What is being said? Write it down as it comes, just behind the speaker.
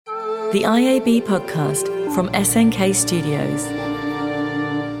The IAB podcast from SNK Studios.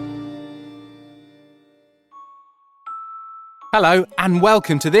 Hello and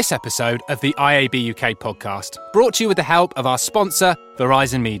welcome to this episode of the IAB UK podcast, brought to you with the help of our sponsor,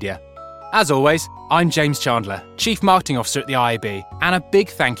 Verizon Media. As always, I'm James Chandler, Chief Marketing Officer at the IAB, and a big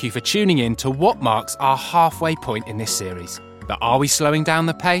thank you for tuning in to what marks our halfway point in this series. But are we slowing down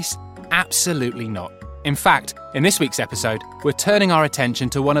the pace? Absolutely not. In fact, in this week's episode, we're turning our attention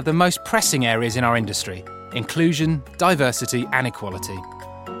to one of the most pressing areas in our industry: inclusion, diversity and equality.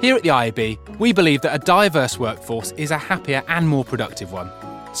 Here at the IAB, we believe that a diverse workforce is a happier and more productive one.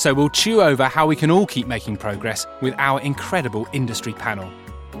 So we'll chew over how we can all keep making progress with our incredible industry panel.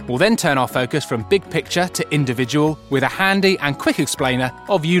 We'll then turn our focus from big picture to individual with a handy and quick explainer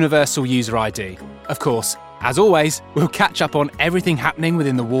of Universal User ID. Of course, as always, we'll catch up on everything happening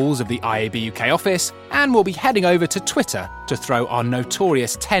within the walls of the IAB UK office, and we'll be heading over to Twitter to throw our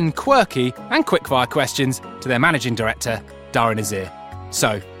notorious 10 quirky and quickfire questions to their Managing Director, Dara Nazir.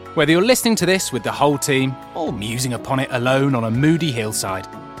 So, whether you're listening to this with the whole team or musing upon it alone on a moody hillside,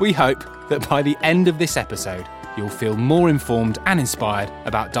 we hope that by the end of this episode, you'll feel more informed and inspired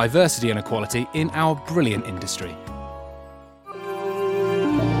about diversity and equality in our brilliant industry.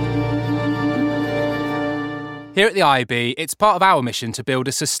 Here at the IAB, it's part of our mission to build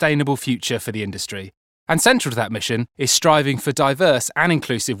a sustainable future for the industry. And central to that mission is striving for diverse and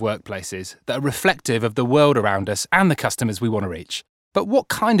inclusive workplaces that are reflective of the world around us and the customers we want to reach. But what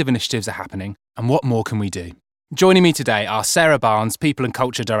kind of initiatives are happening and what more can we do? Joining me today are Sarah Barnes, People and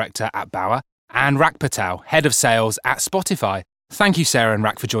Culture Director at Bauer, and Rak Patel, Head of Sales at Spotify. Thank you, Sarah and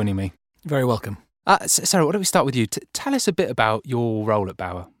Rak, for joining me. Very welcome. Sarah, why don't we start with you? Tell us a bit about your role at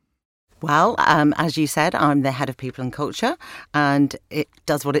Bauer. Well, as you said, I'm the Head of People and Culture, and it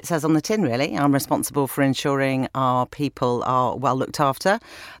does what it says on the tin, really. I'm responsible for ensuring our people are well looked after,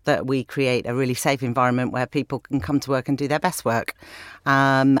 that we create a really safe environment where people can come to work and do their best work.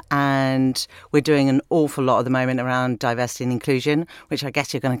 And we're doing an awful lot at the moment around diversity and inclusion, which I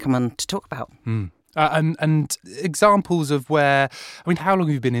guess you're going to come on to talk about. And examples of where, how long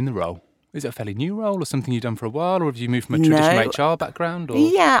have you been in the role? Is it a fairly new role or something you've done for a while, or have you moved from a traditional HR background? Or?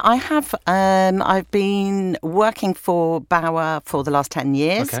 Yeah, I have. I've been working for Bauer for the last 10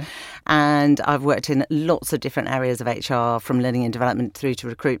 years. Okay. And I've worked in lots of different areas of HR, from learning and development through to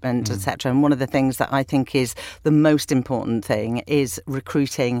recruitment, etc. And one of the things that I think is the most important thing is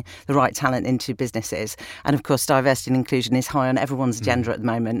recruiting the right talent into businesses. And of course, diversity and inclusion is high on everyone's agenda at the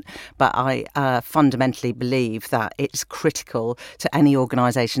moment. But I fundamentally believe that it's critical to any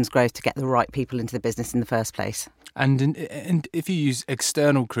organisation's growth to get the right people into the business in the first place. And if you use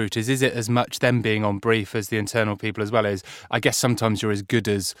external recruiters, is it as much them being on brief as the internal people as well? As I guess sometimes you're as good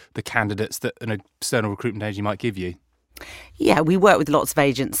as the candidates that an external recruitment agency might give you. Yeah, we work with lots of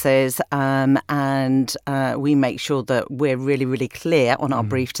agencies and we make sure that we're really, really clear on our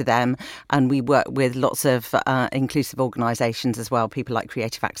brief to them. And we work with lots of inclusive organisations as well, people like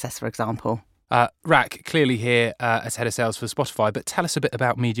Creative Access, for example. Rak, clearly here as Head of Sales for Spotify, but tell us a bit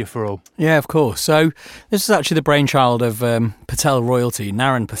about Media for All. Yeah, of course. So this is actually the brainchild of Patel royalty,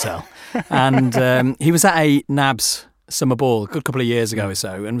 Naren Patel. And he was at a NABS summer ball a good couple of years ago or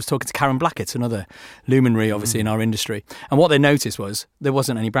so and was talking to Karen Blackett, another luminary obviously in our industry, and what they noticed was there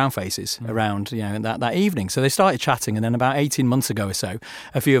wasn't any brown faces around that evening. So they started chatting, and then about 18 months ago or so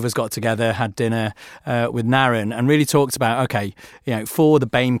a few of us got together, had dinner with Naren, and really talked about for the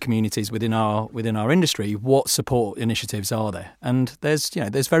BAME communities within our industry, what support initiatives are there. And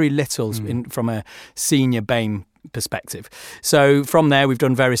there's very little from a senior BAME perspective. So from there, we've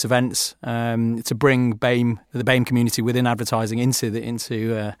done various events to bring the BAME community within advertising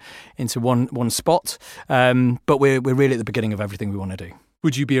into one spot. But we're really at the beginning of everything we want to do.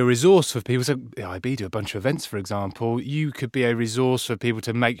 Would you be a resource for people? So the IB do a bunch of events, for example. You could be a resource for people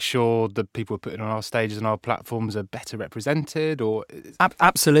to make sure the people we're putting on our stages and our platforms are better represented, or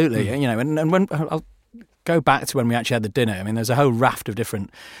absolutely. And when I'll go back to when we actually had the dinner. I mean, there's a whole raft of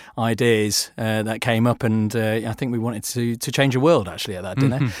different ideas that came up, and I think we wanted to change the world actually at that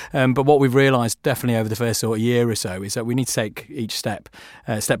dinner. But what we've realised definitely over the first sort of year or so is that we need to take each step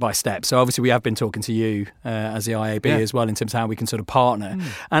by step. So obviously we have been talking to you as the IAB as well in terms of how we can sort of partner,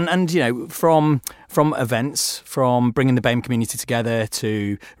 and from events, from bringing the BAME community together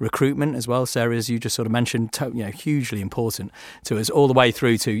to recruitment as well. Sarah, as you just sort of mentioned, hugely important to us, all the way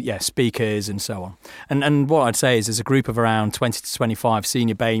through to speakers and so on. And what I'd say is there's a group of around 20 to 25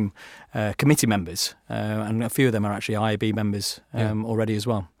 senior BAME committee members, and a few of them are actually IAB members already as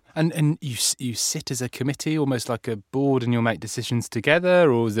well. And you sit as a committee, almost like a board, and you'll make decisions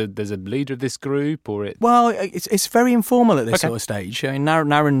together, or there's a leader of this group, or it? Well, it's very informal at this sort of stage. I mean,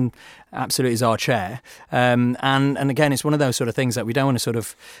 Naren absolutely is our chair. And again, it's one of those sort of things that we don't want to sort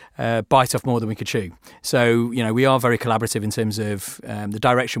of bite off more than we could chew. So, we are very collaborative in terms of the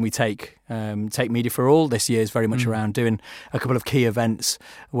direction we take Media for All. This year is very much around doing a couple of key events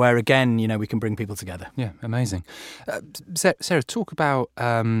where, again, we can bring people together. Yeah, amazing. Sarah, talk about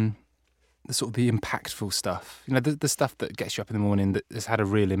the sort of the impactful stuff, the stuff that gets you up in the morning that has had a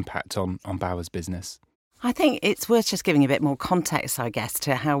real impact on Bauer's business. I think it's worth just giving a bit more context, I guess,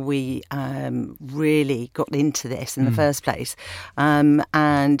 to how we really got into this in the first place. And,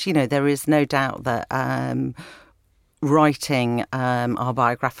 there is no doubt that writing our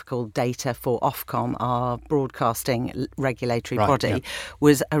biographical data for Ofcom, our broadcasting regulatory body,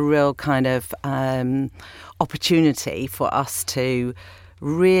 was a real kind of opportunity for us to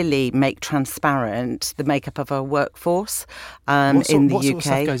really make transparent the makeup of our workforce in the UK. What sort of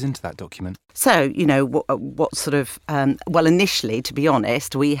stuff goes into that document? So, what sort of... initially, to be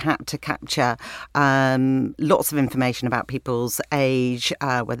honest, we had to capture lots of information about people's age,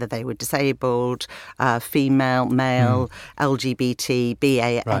 whether they were disabled, female, male, LGBT,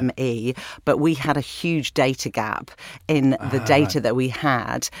 BAME. But we had a huge data gap in the data that we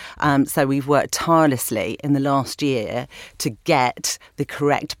had. So we've worked tirelessly in the last year to get the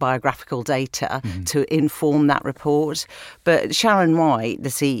correct biographical data to inform that report. But Sharon White, the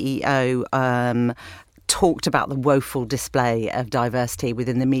CEO, talked about the woeful display of diversity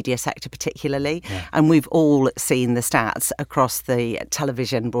within the media sector particularly. And we've all seen the stats across the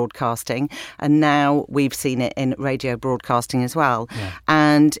television broadcasting, and now we've seen it in radio broadcasting as well.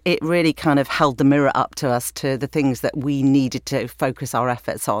 And it really kind of held the mirror up to us to the things that we needed to focus our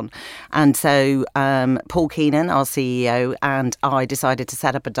efforts on. And so Paul Keenan, our CEO, and I decided to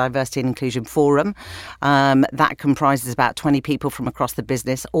set up a diversity and inclusion forum that comprises about 20 people from across the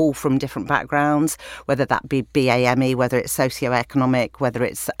business, all from different backgrounds, whether that be BAME, whether it's socioeconomic, whether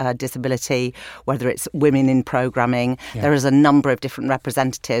it's disability, whether it's women in programming. There is a number of different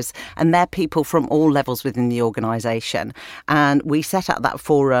representatives, and they're people from all levels within the organisation. And we set up that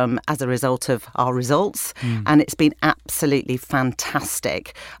forum as a result of our results, and it's been absolutely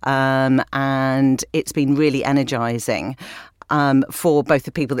fantastic. And it's been really energising. For both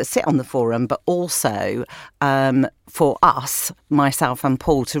the people that sit on the forum, but also for us, myself and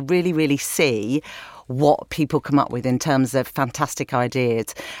Paul, to really, really see what people come up with in terms of fantastic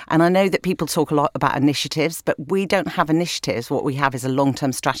ideas. And I know that people talk a lot about initiatives, but we don't have initiatives. What we have is a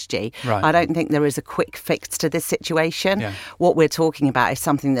long-term strategy. I don't think there is a quick fix to this situation. What we're talking about is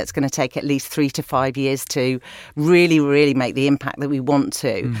something that's going to take at least 3 to 5 years to really, really make the impact that we want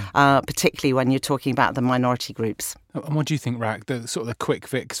to, particularly when you're talking about the minority groups. And what do you think, Rak, the sort of the quick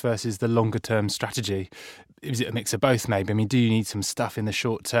fix versus the longer term strategy? Is it a mix of both, maybe? I mean, do you need some stuff in the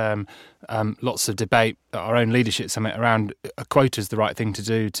short term? Lots of debate at our own leadership summit around a quota is the right thing to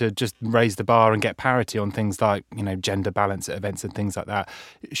do to just raise the bar and get parity on things like, gender balance at events and things like that.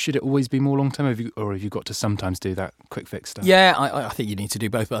 Should it always be more long term, or have you got to sometimes do that quick fix stuff? Yeah, I think you need to do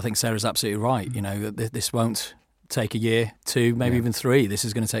both, but I think Sarah's absolutely right. This won't take a year, 2, maybe even 3. This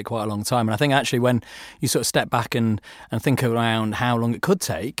is going to take quite a long time. And I think actually when you sort of step back and think around how long it could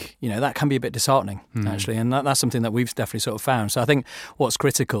take, that can be a bit disheartening, actually. And that's something that we've definitely sort of found. So I think what's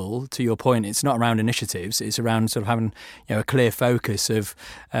critical, to your point, it's not around initiatives, it's around sort of having a clear focus of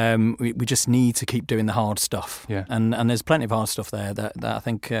we just need to keep doing the hard stuff. And there's plenty of hard stuff there that I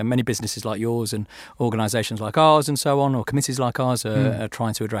think many businesses like yours and organisations like ours and so on, or committees like ours are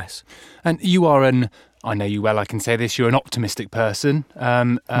trying to address. And you are I know you well, I can say this, you're an optimistic person.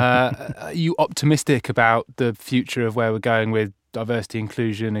 Are you optimistic about the future of where we're going with diversity,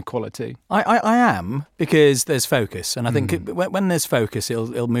 inclusion, equality? I am, because there's focus. And I think when there's focus,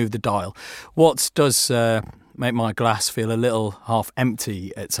 it'll move the dial. What does make my glass feel a little half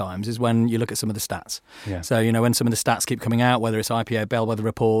empty at times is when you look at some of the stats. So, when some of the stats keep coming out, whether it's IPA bellwether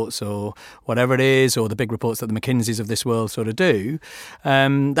reports or whatever it is, or the big reports that the McKinseys of this world sort of do,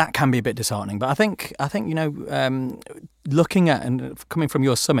 that can be a bit disheartening. But I think looking at and coming from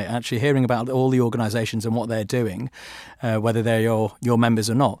your summit, actually hearing about all the organisations and what they're doing, whether they're your members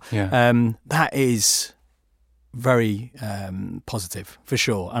or not, that is very positive for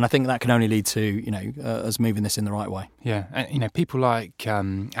sure, and I think that can only lead to us moving this in the right way. And people like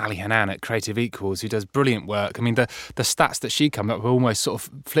Ali Hanan at Creative Equals, who does brilliant work. I mean, the stats that she comes up with almost sort of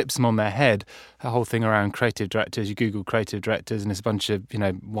flips them on their head. Her whole thing around creative directors, you Google creative directors and it's a bunch of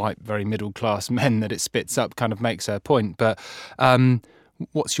white, very middle class men that it spits up, kind of makes her point. But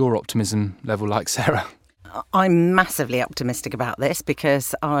what's your optimism level like, Sarah? I'm massively optimistic about this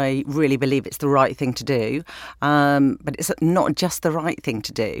because I really believe it's the right thing to do. But it's not just the right thing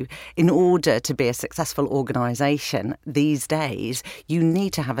to do. In order to be a successful organisation these days, you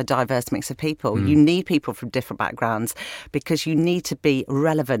need to have a diverse mix of people. You need people from different backgrounds because you need to be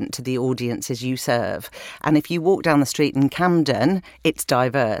relevant to the audiences you serve. And if you walk down the street in Camden, it's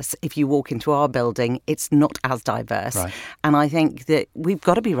diverse. If you walk into our building, it's not as diverse. Right. And I think that we've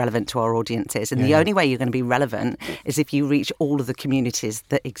got to be relevant to our audiences. And the only way you're going to be relevant is if you reach all of the communities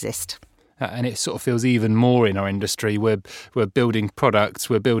that exist. And it sort of feels even more in our industry. We're building products,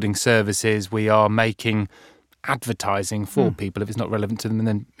 we're building services, we are making advertising for people. If it's not relevant to them,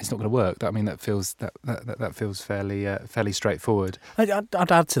 then it's not going to work. That feels fairly straightforward. I'd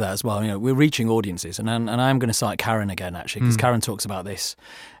add to that as well. We're reaching audiences, and I'm going to cite Karen again, actually, because Karen talks about this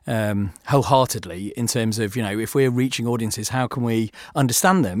wholeheartedly in terms of, if we're reaching audiences, how can we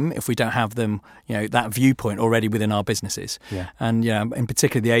understand them if we don't have them, that viewpoint already within our businesses? Yeah. And, in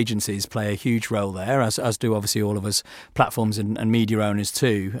particular, the agencies play a huge role there, as do obviously all of us platforms and media owners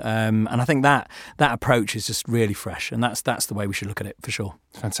too. And I think that approach is just really fresh, and that's the way we should look at it for sure.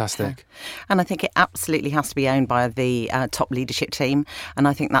 Fantastic. Yeah. And I think it absolutely has to be owned by the top leadership team, and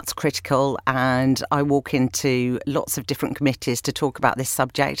I think that's critical. And I walk into lots of different committees to talk about this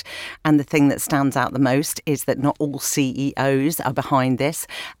subject, and the thing that stands out the most is that not all CEOs are behind this,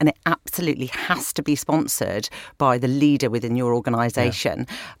 and it absolutely has to be sponsored by the leader within your organisation,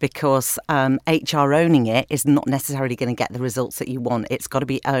 because HR owning it is not necessarily going to get the results that you want. It's got to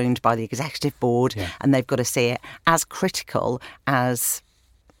be owned by the executive board, and they've got to see it as critical as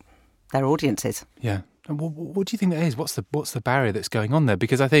their audiences. Yeah. And what do you think that is? What's the barrier that's going on there?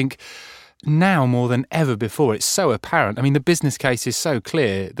 Because I think now more than ever before, it's so apparent. I mean, the business case is so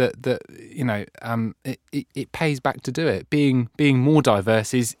clear that it pays back to do it. Being more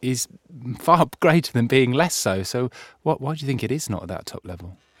diverse is far greater than being less so. So why do you think it is not at that top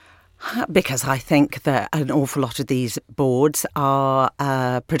level? Because I think that an awful lot of these boards are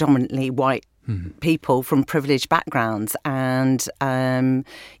predominantly white people from privileged backgrounds, and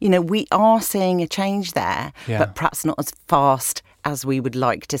we are seeing a change there, but perhaps not as fast as we would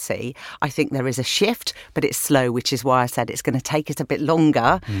like to see. I think there is a shift, but it's slow, which is why I said it's going to take us a bit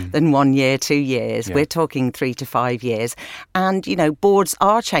longer than 1 year, 2 years. We're talking 3 to 5 years. And, boards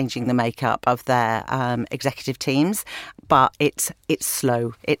are changing the makeup of their executive teams, but it's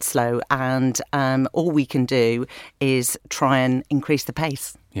slow. It's slow. And all we can do is try and increase the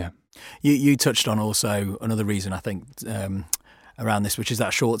pace. Yeah. You touched on also another reason, I think, around this, which is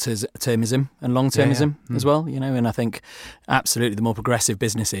that short-termism and long-termism as well, and I think absolutely the more progressive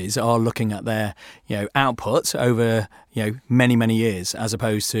businesses are looking at their, output over, many, many years, as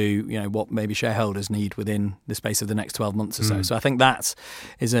opposed to, what maybe shareholders need within the space of the next 12 months or so. So I think that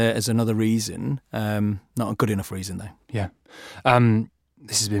is another reason, not a good enough reason though. Yeah.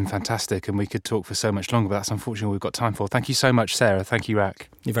 This has been fantastic, and we could talk for so much longer, but that's unfortunately all we've got time for. Thank you so much, Sarah. Thank you,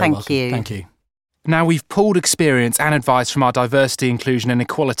 Rak. You're very welcome. Thank you. Now, we've pulled experience and advice from our Diversity, Inclusion and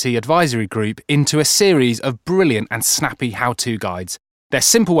Equality Advisory Group into a series of brilliant and snappy how-to guides. They're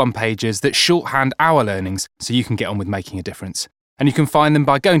simple one-pagers that shorthand our learnings so you can get on with making a difference. And you can find them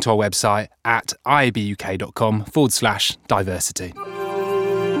by going to our website at iabuk.com/diversity.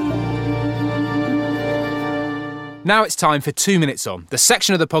 Now it's time for 2 Minutes On, the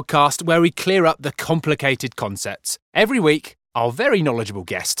section of the podcast where we clear up the complicated concepts. Every week, our very knowledgeable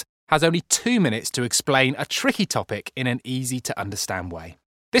guest has only 2 minutes to explain a tricky topic in an easy-to-understand way.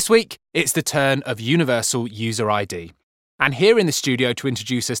 This week, it's the turn of Universal User ID. And here in the studio to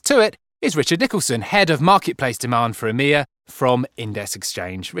introduce us to it is Richard Nicholson, Head of Marketplace Demand for EMEA from Index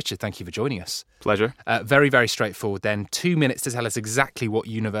Exchange. Richard, thank you for joining us. Pleasure. Very, very straightforward then. 2 minutes to tell us exactly what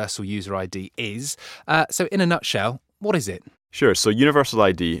Universal User ID is. So in a nutshell, what is it? Sure. So Universal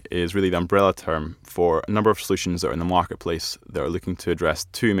ID is really the umbrella term for a number of solutions that are in the marketplace that are looking to address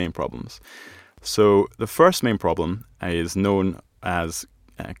two main problems. So the first main problem is known as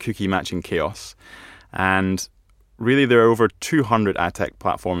cookie matching chaos. And really, there are over 200 ad tech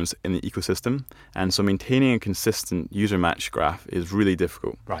platforms in the ecosystem, and so maintaining a consistent user match graph is really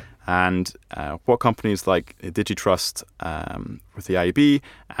difficult. Right. And what companies like Digitrust with the IAB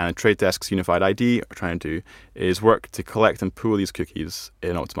and Trade Desk's Unified ID are trying to do is work to collect and pool these cookies in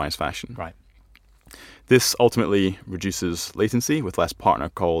an optimized fashion. Right. This ultimately reduces latency with less partner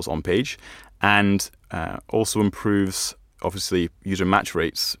calls on page, and also improves obviously user match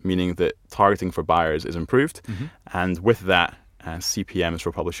rates, meaning that targeting for buyers is improved. Mm-hmm. And with that, CPMs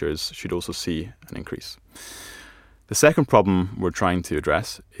for publishers should also see an increase. The second problem we're trying to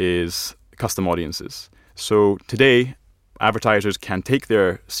address is custom audiences. So today, advertisers can take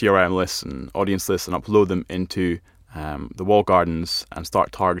their CRM lists and audience lists and upload them into the walled gardens and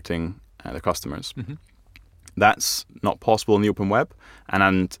start targeting their customers. Mm-hmm. That's not possible in the open web,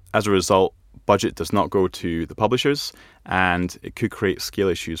 and as a result, budget does not go to the publishers, and it could create scale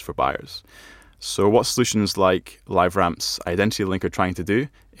issues for buyers. So what solutions like LiveRamp's Identity Link are trying to do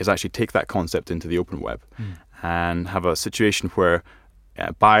is actually take that concept into the open web and have a situation where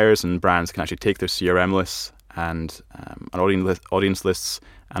buyers and brands can actually take their CRM lists and audience lists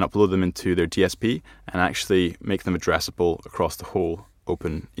and upload them into their DSP and actually make them addressable across the whole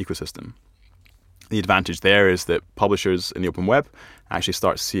open ecosystem. The advantage there is that publishers in the open web actually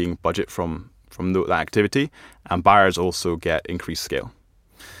start seeing budget from that activity, and buyers also get increased scale.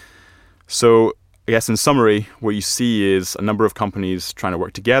 So I guess in summary, what you see is a number of companies trying to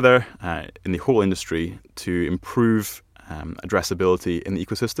work together in the whole industry to improve addressability in the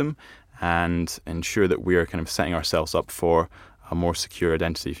ecosystem and ensure that we are kind of setting ourselves up for a more secure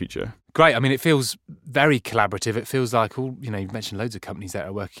identity future. Great. I mean, it feels very collaborative. It feels like you've mentioned loads of companies that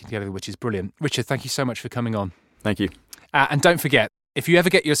are working together, which is brilliant. Richard, thank you so much for coming on. Thank you. And don't forget, if you ever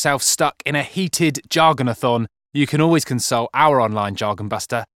get yourself stuck in a heated jargonathon, you can always consult our online Jargon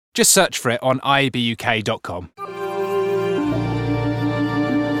Buster. Just search for it on iabuk.com.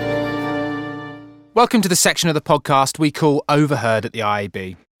 Welcome to the section of the podcast we call Overheard at the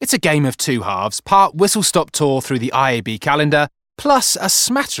IAB. It's a game of two halves, part whistle-stop tour through the IAB calendar, plus a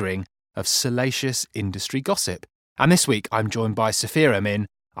smattering of salacious industry gossip. And this week I'm joined by Sophia Amin,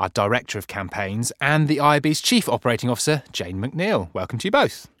 our Director of Campaigns, and the IAB's Chief Operating Officer, Jane McNeil. Welcome to you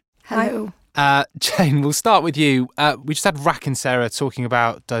both. Hello. Jane, we'll start with you. We just had Rack and Sarah talking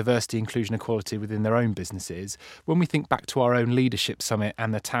about diversity, inclusion, equality within their own businesses. When we think back to our own leadership summit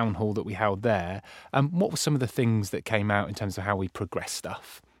and the town hall that we held there, what were some of the things that came out in terms of how we progress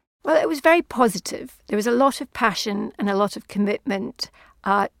stuff? Well, it was very positive. There was a lot of passion and a lot of commitment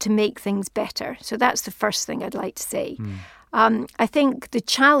to make things better. So that's the first thing I'd like to say. I think the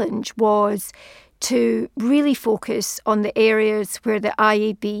challenge was to really focus on the areas where the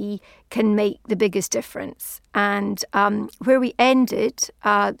IAB can make the biggest difference. And where we ended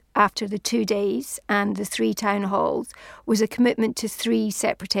after the 2 days and the 3 town halls was a commitment to 3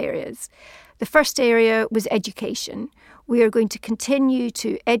 separate areas. The first area was education. We are going to continue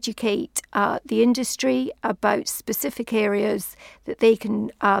to educate the industry about specific areas that they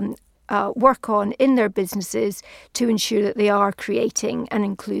can work on in their businesses to ensure that they are creating an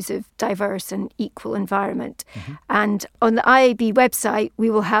inclusive, diverse and equal environment. Mm-hmm. And on the IAB website, we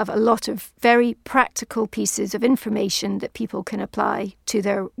will have a lot of very practical pieces of information that people can apply to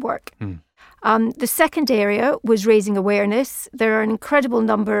their work. The second area was raising awareness. There are an incredible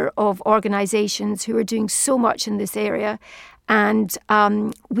number of organisations who are doing so much in this area, and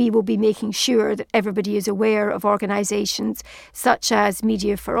we will be making sure that everybody is aware of organisations such as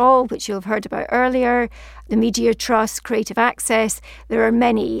Media for All, which you'll have heard about earlier, the Media Trust, Creative Access. There are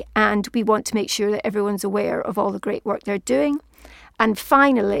many, and we want to make sure that everyone's aware of all the great work they're doing. And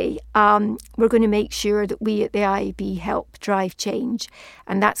finally, we're going to make sure that we at the IAB help drive change.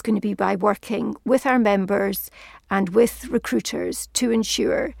 And that's going to be by working with our members and with recruiters to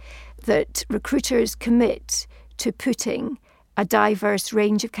ensure that recruiters commit to putting a diverse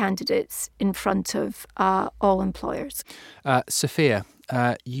range of candidates in front of all employers. Sophia,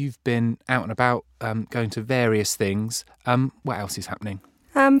 you've been out and about going to various things. What else is happening?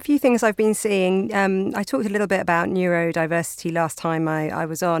 A few things I've been seeing. I talked a little bit about neurodiversity last time I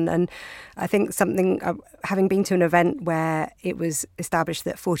was on, and I think something, having been to an event where it was established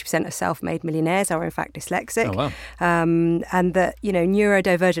that 40% of self-made millionaires are in fact dyslexic, and that,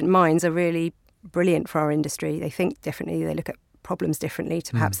 neurodivergent minds are really brilliant for our industry. They think differently, they look at problems differently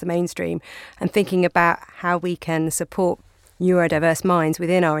to perhaps the mainstream, and thinking about how we can support neurodiverse minds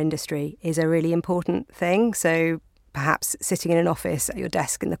within our industry is a really important thing. So perhaps sitting in an office at your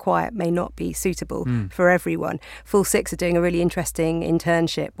desk in the quiet may not be suitable for everyone. Full Six are doing a really interesting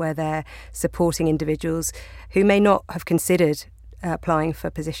internship where they're supporting individuals who may not have considered applying for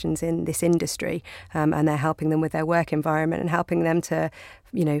positions in this industry, and they're helping them with their work environment and helping them to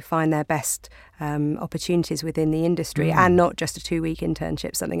find their best opportunities within the industry, and not just a 2-week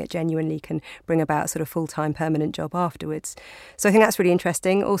internship, something that genuinely can bring about sort of full-time permanent job afterwards. So I think that's really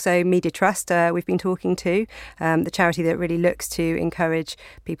interesting. Also, Media Trust, we've been talking to, the charity that really looks to encourage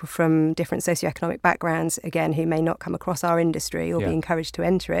people from different socioeconomic backgrounds, again, who may not come across our industry or be encouraged to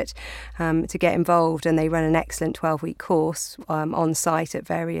enter it, to get involved. And they run an excellent 12-week course on site at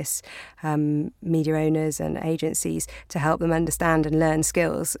various media owners and agencies to help them understand and learn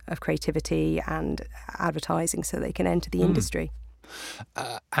skills of creativity and advertising so they can enter the industry.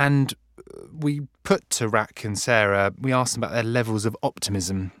 And we put to Rak and Sarah, we asked them about their levels of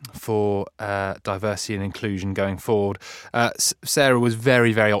optimism for diversity and inclusion going forward. Sarah was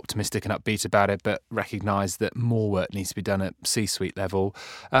very, very optimistic and upbeat about it, but recognised that more work needs to be done at C-suite level.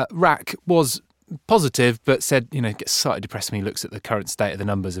 Rak was positive, but said, gets slightly depressed when he looks at the current state of the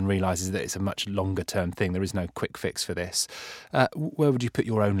numbers and realises that it's a much longer term thing. There is no quick fix for this. Where would you put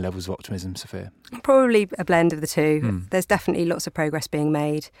your own levels of optimism, Sophia? Probably a blend of the two. There's definitely lots of progress being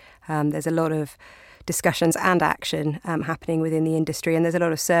made. There's a lot of discussions and action happening within the industry, and there's a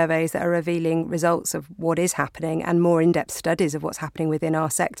lot of surveys that are revealing results of what is happening and more in-depth studies of what's happening within our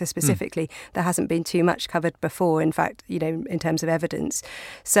sector specifically. There hasn't been too much covered before, in fact, in terms of evidence.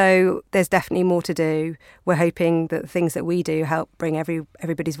 So there's definitely more to do. We're hoping that the things that we do help bring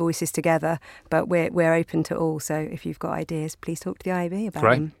everybody's voices together, but we're open to all. So if you've got ideas, please talk to the IAB about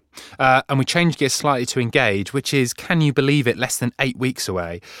them. And we changed gears slightly to Engage, which is, can you believe it, less than 8 weeks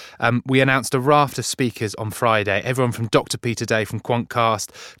away. We announced a raft of speakers on Friday, everyone from Dr. Peter Day from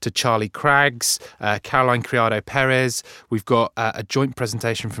Quantcast to Charlie Craggs, Caroline Criado Perez. We've got a joint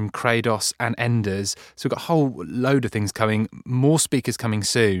presentation from Kratos and Enders. So we've got a whole load of things coming, more speakers coming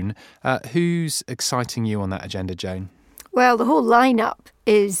soon. Who's exciting you on that agenda, Jane? Well, the whole lineup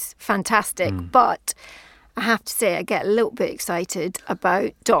is fantastic, but I have to say I get a little bit excited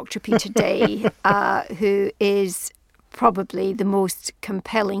about Dr. Peter Day, who is probably the most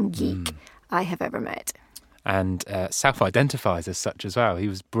compelling geek I have ever met. And self-identifies as such as well. He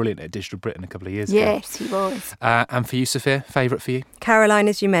was brilliant at Digital Britain a couple of years ago. Yes, he was. And for you, Sophia, favourite for you? Caroline,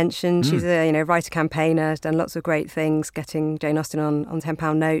 as you mentioned, she's a writer-campaigner, has done lots of great things, getting Jane Austen on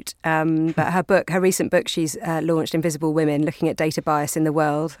 £10 note. But her recent book, she's launched Invisible Women, looking at data bias in the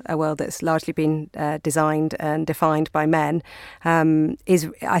world, a world that's largely been designed and defined by men.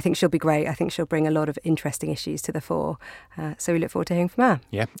 I think she'll be great. I think she'll bring a lot of interesting issues to the fore. So we look forward to hearing from her.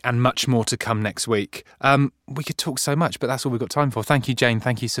 Yeah, and much more to come next week. We could talk so much, but that's all we've got time for. Thank you, Jane.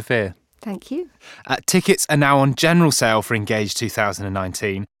 Thank you, Sophia. Thank you. Tickets are now on general sale for Engage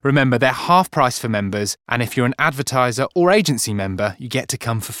 2019. Remember, they're half price for members, and if you're an advertiser or agency member, you get to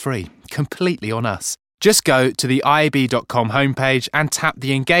come for free, completely on us. Just go to the iab.com homepage and tap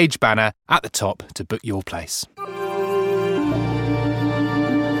the Engage banner at the top to book your place.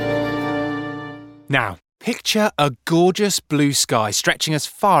 Now, picture a gorgeous blue sky stretching as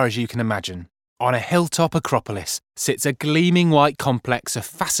far as you can imagine. On a hilltop acropolis sits a gleaming white complex of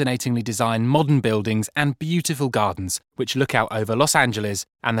fascinatingly designed modern buildings and beautiful gardens which look out over Los Angeles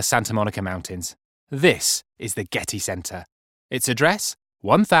and the Santa Monica Mountains. This is the Getty Center. Its address,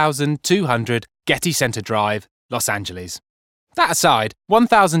 1200 Getty Center Drive, Los Angeles. That aside,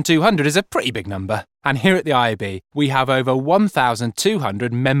 1,200 is a pretty big number, and here at the IAB, we have over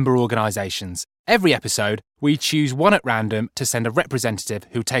 1,200 member organisations. Every episode, we choose one at random to send a representative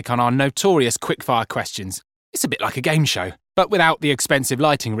who take on our notorious quickfire questions. It's a bit like a game show, but without the expensive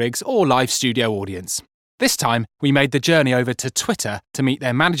lighting rigs or live studio audience. This time, we made the journey over to Twitter to meet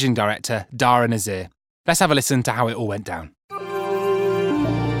their managing director, Dara Nazir. Let's have a listen to how it all went down.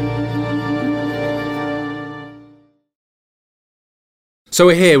 So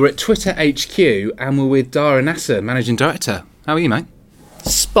we're at Twitter HQ and we're with Dara Nazir, Managing Director. How are you, mate?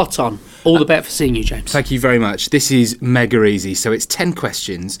 Spot on. All the better for seeing you, James. Thank you very much. This is mega easy. So it's 10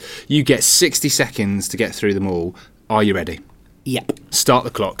 questions. You get 60 seconds to get through them all. Are you ready? Yep. Start the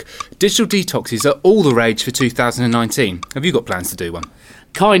clock. Digital detoxes are all the rage for 2019. Have you got plans to do one?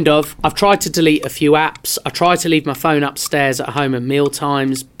 Kind of. I've tried to delete a few apps. I try to leave my phone upstairs at home at meal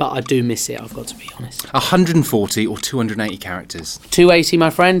times, but I do miss it, I've got to be honest. 140 or 280 characters? 280, my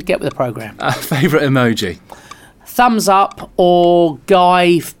friend. Get with the programme. Favourite emoji? Thumbs up or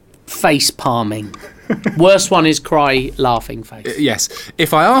guy face palming. Worst one is cry laughing face. Yes.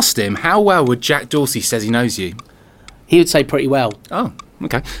 If I asked him, how well would Jack Dorsey says he knows you? He would say pretty well. Oh,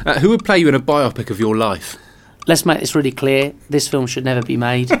 okay. Who would play you in a biopic of your life? Let's make this really clear. This film should never be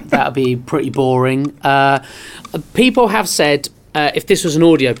made. That would be pretty boring. People have said, if this was an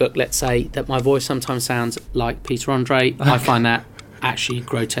audiobook, let's say, that my voice sometimes sounds like Peter Andre. I find that actually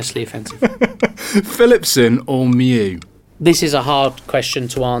grotesquely offensive. Philipson or Mew? This is a hard question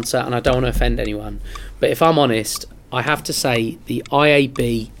to answer, and I don't want to offend anyone. But if I'm honest, I have to say the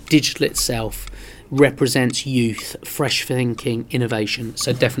IAB digital itself represents youth, fresh thinking, innovation.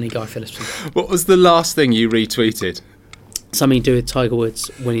 So definitely Guy Philipson. What was the last thing you retweeted? Something to do with Tiger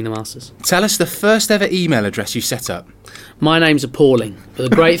Woods winning the Masters. Tell us the first ever email address you set up. My name's appalling, but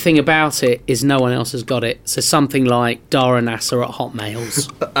the great thing about it is no one else has got it. So something like Dara Nazir at Hotmails.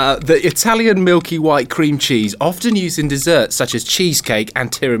 The Italian milky white cream cheese, often used in desserts such as cheesecake and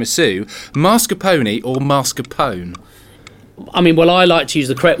tiramisu, mascarpone or mascarpone? I like to use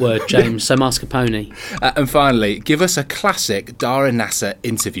the correct word, James, so mascarpone. And finally, give us a classic Dara Nasser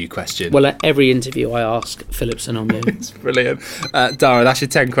interview question. Well, at every interview I ask Philipson on you. It's brilliant. Dara, that's your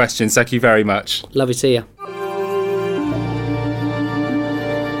 10 questions. Thank you very much. Lovely to see you.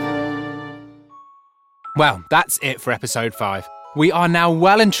 Well, that's it for episode 5. We are now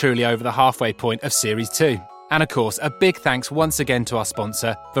well and truly over the halfway point of Series 2. And of course, a big thanks once again to our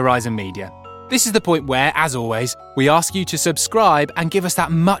sponsor, Verizon Media. This is the point where, as always, we ask you to subscribe and give us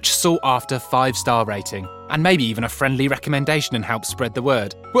that much sought-after 5-star rating, and maybe even a friendly recommendation and help spread the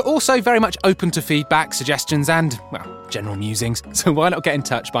word. We're also very much open to feedback, suggestions and, well, general musings, so why not get in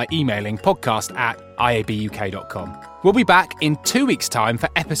touch by emailing podcast@iabuk.com. We'll be back in 2 weeks' time for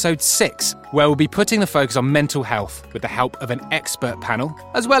episode 6, where we'll be putting the focus on mental health with the help of an expert panel,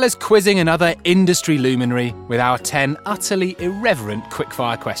 as well as quizzing another industry luminary with our 10 utterly irreverent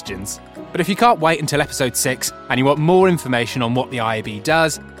quickfire questions. But if you can't wait until episode 6 and you want more information on what the IAB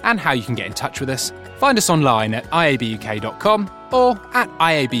does and how you can get in touch with us, find us online at iabuk.com or at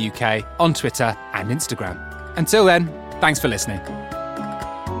iabuk on Twitter and Instagram. Until then, thanks for listening.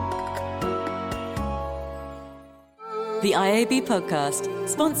 The IAB podcast,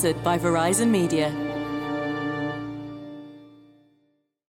 sponsored by Verizon Media.